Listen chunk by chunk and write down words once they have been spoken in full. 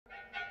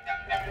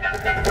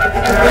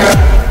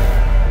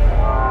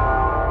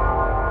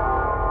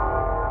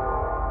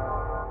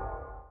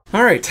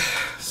right,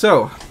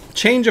 so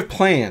change of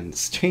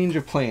plans.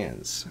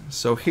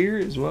 So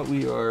here's what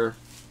we're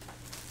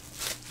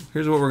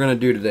gonna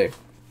do today.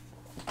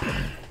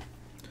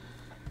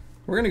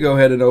 We're gonna go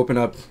ahead and open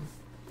up.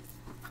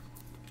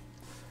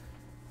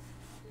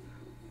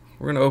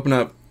 We're gonna open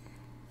up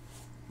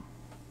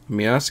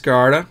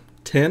Meowscarada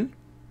 10.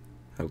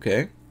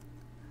 Okay.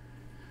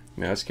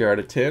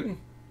 Meowscarada 10,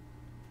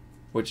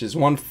 which is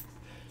one.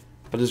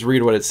 I'll just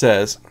read what it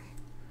says.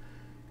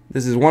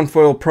 This is one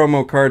foil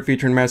promo card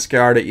featuring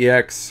Meowscarada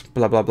EX,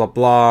 blah blah blah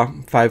blah,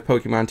 5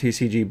 Pokemon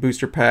TCG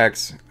booster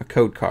packs, a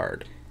code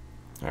card.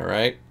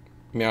 Alright,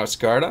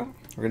 Meowscarada.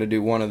 We're gonna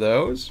do one of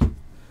those.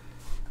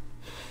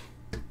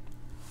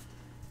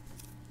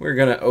 We're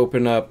gonna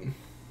open up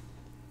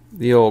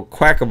the old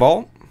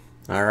Quaquaval.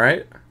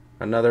 Alright.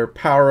 Another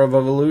Power of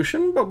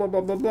Evolution, blah blah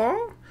blah blah blah.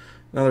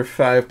 Another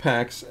 5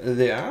 packs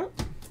there.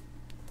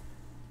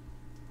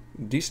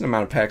 Decent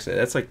amount of packs.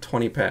 That's like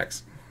 20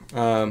 packs.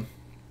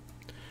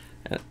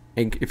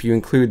 If you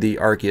include the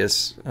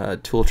Arceus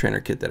Tool Trainer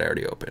kit that I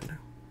already opened.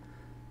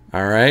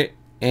 Alright,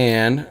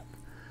 and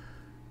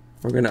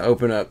we're going to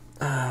open up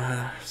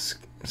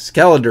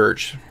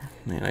Skeledirge.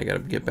 Man, I got to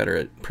get better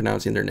at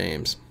pronouncing their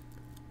names.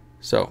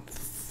 So,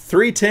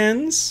 3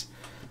 tins.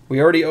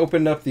 We already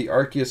opened up the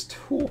Arceus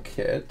Tool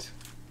Kit,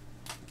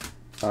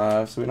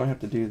 so we don't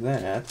have to do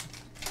that.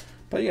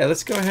 But yeah,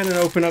 let's go ahead and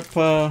open up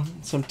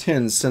some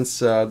tins since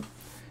that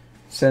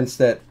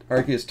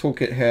Arceus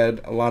Toolkit had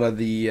a lot of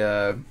the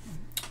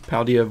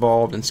Paldea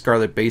Evolved and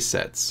Scarlet base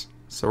sets.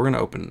 So we're going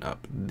to open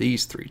up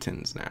these 3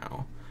 tins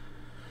now.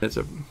 It's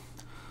a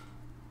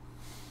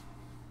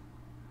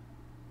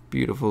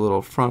beautiful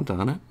little front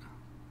on it.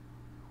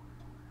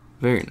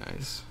 Very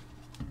nice.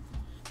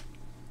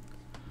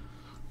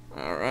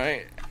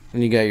 Alright.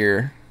 And you got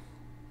your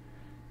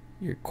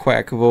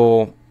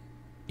Quaquaval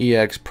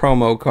EX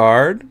promo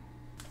card.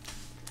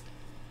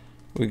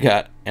 We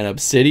got an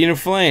Obsidian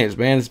Flames.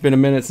 Man, it's been a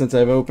minute since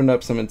I've opened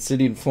up some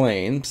Obsidian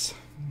Flames.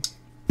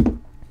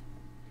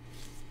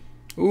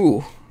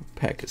 Ooh,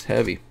 pack is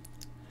heavy.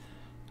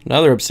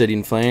 Another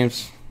Obsidian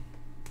Flames.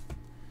 A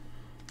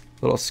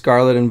little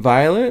Scarlet and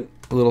Violet.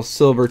 A little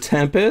Silver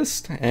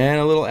Tempest. And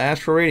a little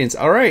Astral Radiance.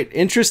 Alright,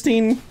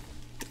 interesting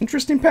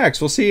packs.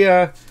 We'll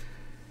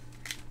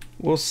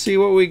see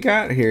what we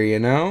got here, you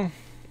know.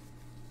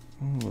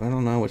 Oh, I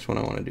don't know which one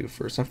I want to do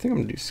first. I think I'm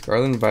going to do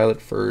Scarlet and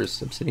Violet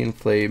first. Obsidian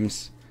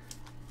Flames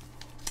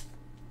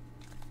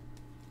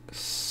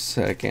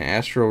second.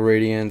 Astral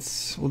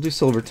Radiance. We'll do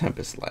Silver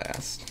Tempest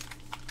last.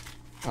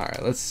 All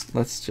right, let's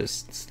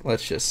just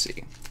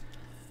see.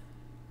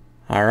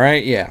 All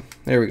right, yeah,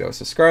 there we go.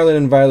 So Scarlet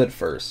and Violet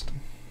first.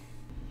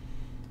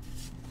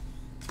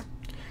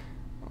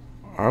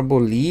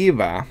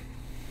 Arboliva.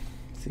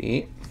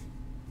 See.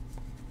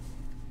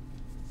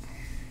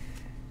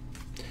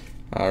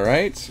 All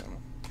right.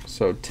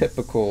 So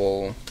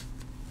typical.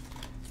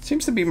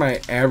 Seems to be my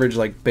average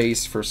like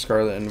base for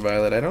Scarlet and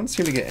Violet. I don't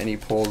seem to get any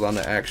pulls on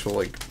the actual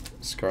like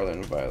Scarlet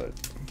and Violet.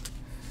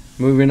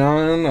 Moving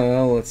on.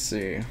 Let's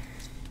see.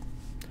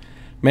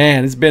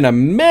 Man, it's been a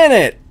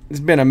minute. It's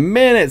been a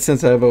minute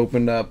since I've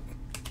opened up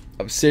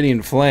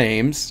Obsidian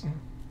Flames,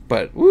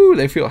 but woo,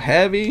 they feel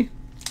heavy.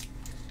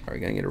 Are we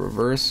gonna get a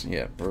reverse?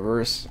 Yep,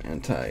 reverse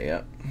anti.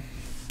 Yep.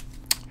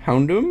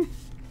 Houndoom.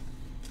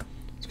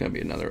 It's gonna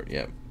be another.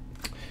 Yep.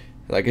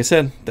 Like I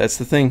said, that's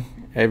the thing.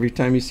 Every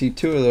time you see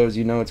 2 of those,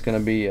 you know it's gonna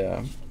be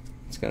the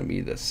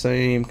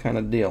same kind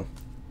of deal.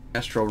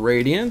 Astral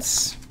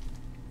Radiance.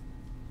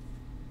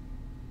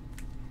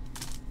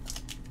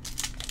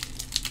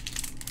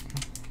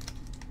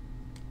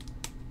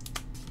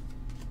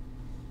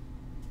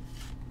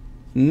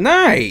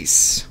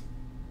 Nice.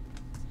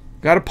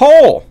 Got a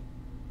pole.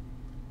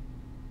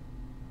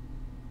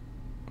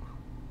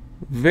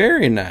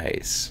 Very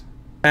nice.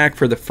 Pack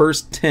for the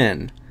first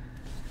 10.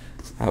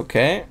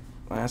 Okay.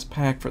 Last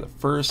pack for the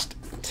first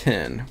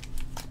 10.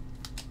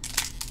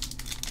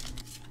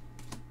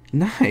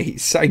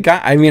 Nice. I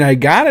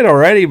got it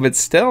already, but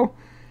still,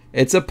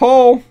 it's a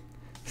pull.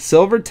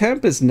 Silver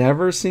Tempest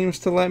never seems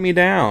to let me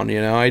down. You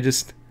know, I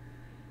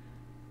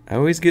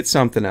always get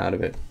something out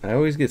of it.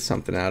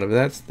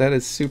 That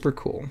is super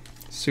cool.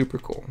 Super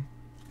cool.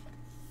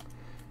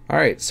 All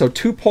right, so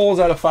 2 pulls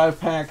out of 5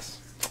 packs.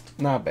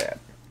 Not bad.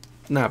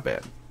 Not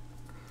bad.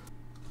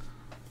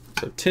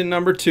 So tin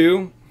number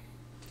 2.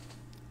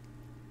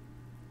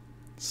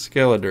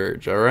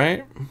 Skeledirge, all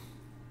right.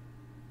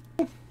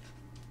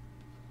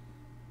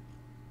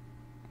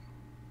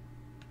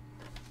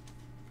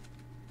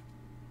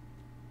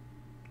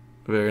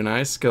 Very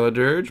nice,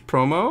 Skeledirge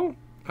promo.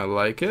 I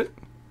like it.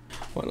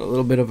 Want a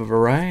little bit of a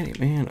variety,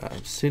 man.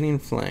 Obsidian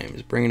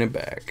Flames, bringing it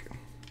back.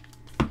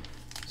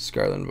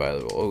 Scarlet and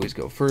Violet will always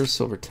go first.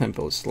 Silver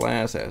Tempest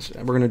last.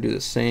 We're gonna do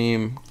the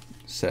same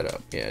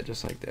setup, yeah,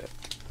 just like that.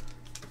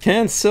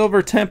 Can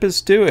Silver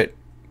Tempest do it?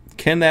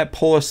 Can that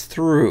pull us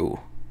through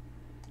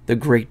the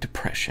Great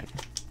Depression?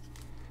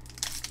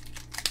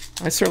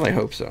 I certainly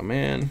hope so,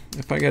 man.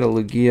 If I get a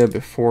Lugia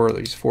before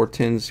these 4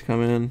 tins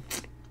come in,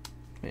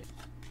 man.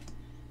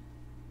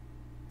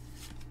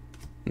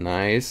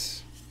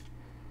 Nice.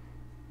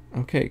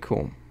 Okay,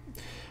 cool.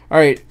 All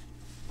right.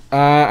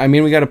 I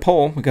mean, we got a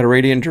pull. We got a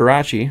Radiant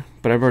Jirachi,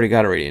 but I've already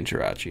got a Radiant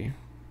Jirachi.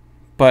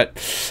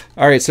 But,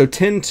 all right, so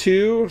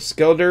 10-2.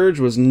 Skeledirge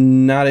was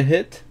not a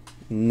hit.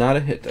 Not a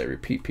hit. I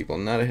repeat, people,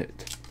 not a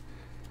hit.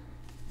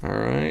 All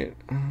right.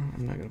 I'm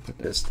not going to put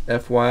this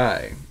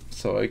FYI,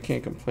 so I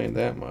can't complain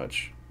that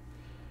much.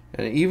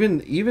 And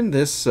even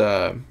this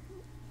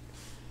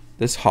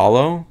this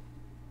hollow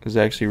is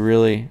actually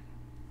really,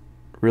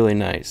 really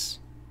nice.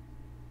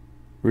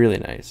 Really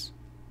nice.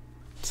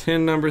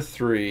 Tin number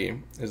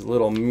 3 is a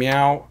little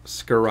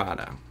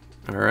Meowscarada.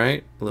 All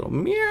right, a little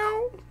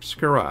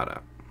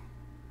Meowscarada.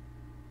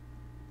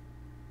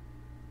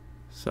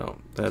 So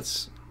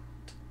that's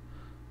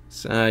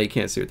you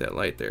can't see with that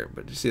light there,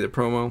 but you see the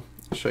promo?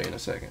 I'll show you in a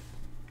second.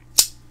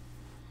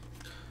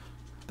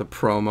 The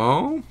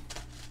promo.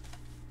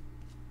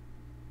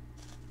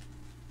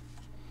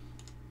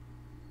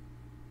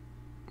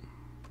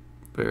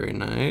 Very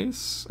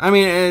nice. I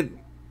mean,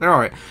 they're all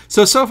right.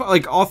 So far,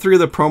 like all 3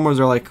 of the promos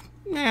are like,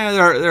 yeah,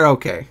 they're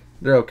okay.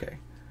 They're okay.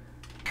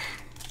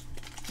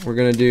 We're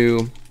gonna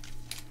do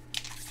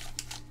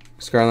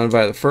Scarlet and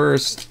Violet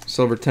first,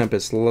 Silver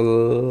Tempest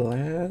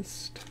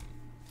last.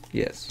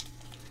 Yes.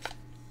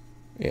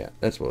 Yeah,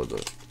 that's what we'll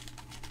do.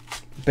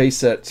 Base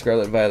set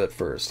Scarlet and Violet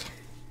first.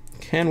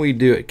 Can we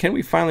do it? Can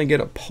we finally get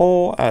a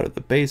pull out of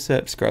the base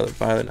set Scarlet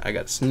Violet? I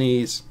got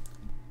sneeze.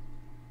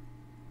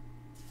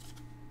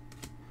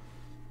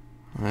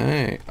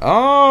 Alright.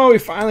 Oh, we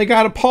finally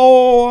got a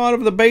pull out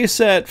of the base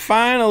set.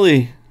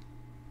 Finally.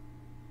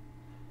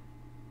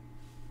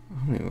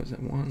 How many was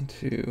it? 1,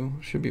 2.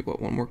 Should be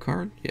what? One more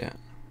card? Yeah.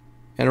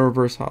 And a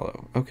reverse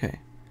hollow. Okay.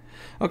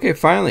 Okay,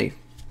 finally.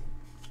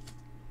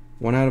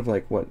 1 out of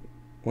like what?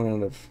 1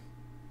 out of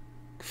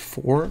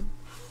 4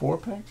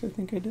 packs, I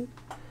think I did.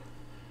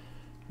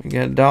 We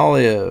got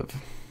Dahlia.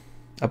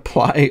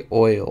 Apply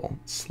oil.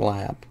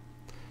 Slap.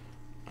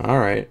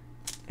 Alright.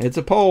 It's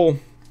a pull.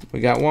 We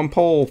got 1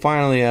 pull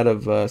finally out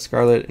of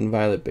Scarlet and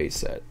Violet base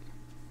set.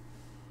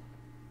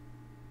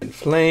 And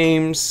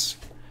Flames.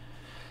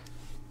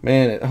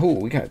 Man, oh,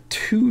 we got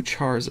 2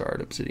 Charizard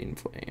Obsidian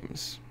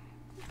Flames.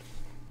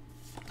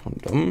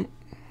 Dum-dum.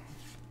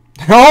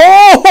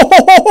 Oh!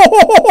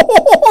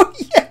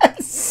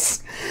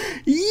 Yes!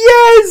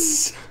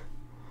 Yes!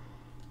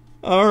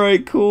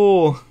 Alright,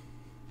 cool.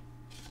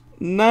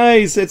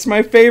 Nice. It's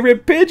my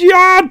favorite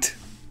Pidgeot!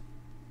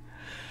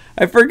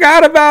 I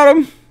forgot about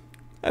him.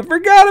 I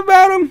forgot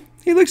about him.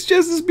 He looks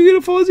just as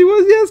beautiful as he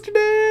was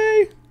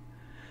yesterday.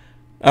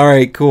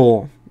 Alright,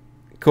 cool.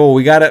 Cool.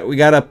 We got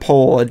a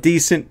pull, a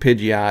decent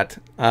Pidgeot.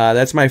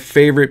 That's my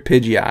favorite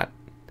Pidgeot.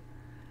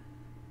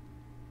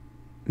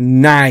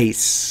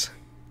 Nice.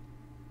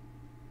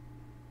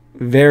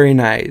 Very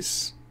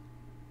nice.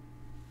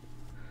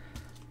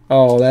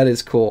 Oh, that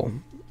is cool.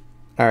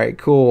 Alright,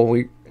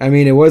 cool. I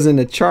mean, it wasn't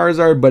a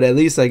Charizard, but at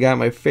least I got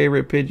my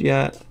favorite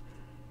Pidgeot.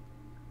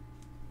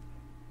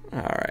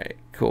 Alright,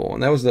 cool.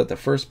 And that was the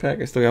first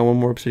pack. I still got 1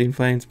 more Obsidian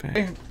Flames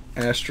pack.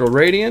 Astral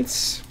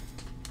Radiance.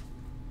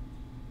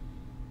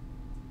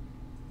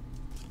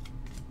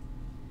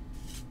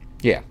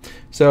 Yeah.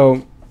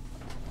 So,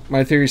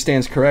 my theory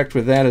stands correct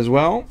with that as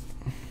well.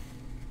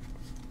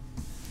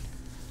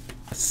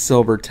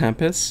 Silver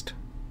Tempest.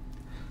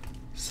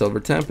 Silver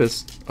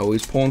Tempest.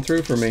 Always pulling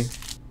through for me.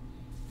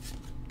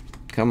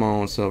 Come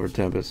on, Silver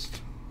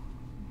Tempest.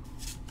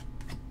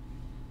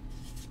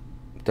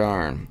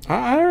 Darn.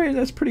 Alright,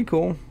 that's pretty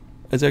cool.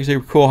 That's actually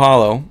a cool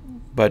hollow.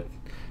 But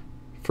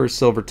first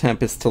Silver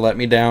Tempest to let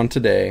me down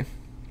today.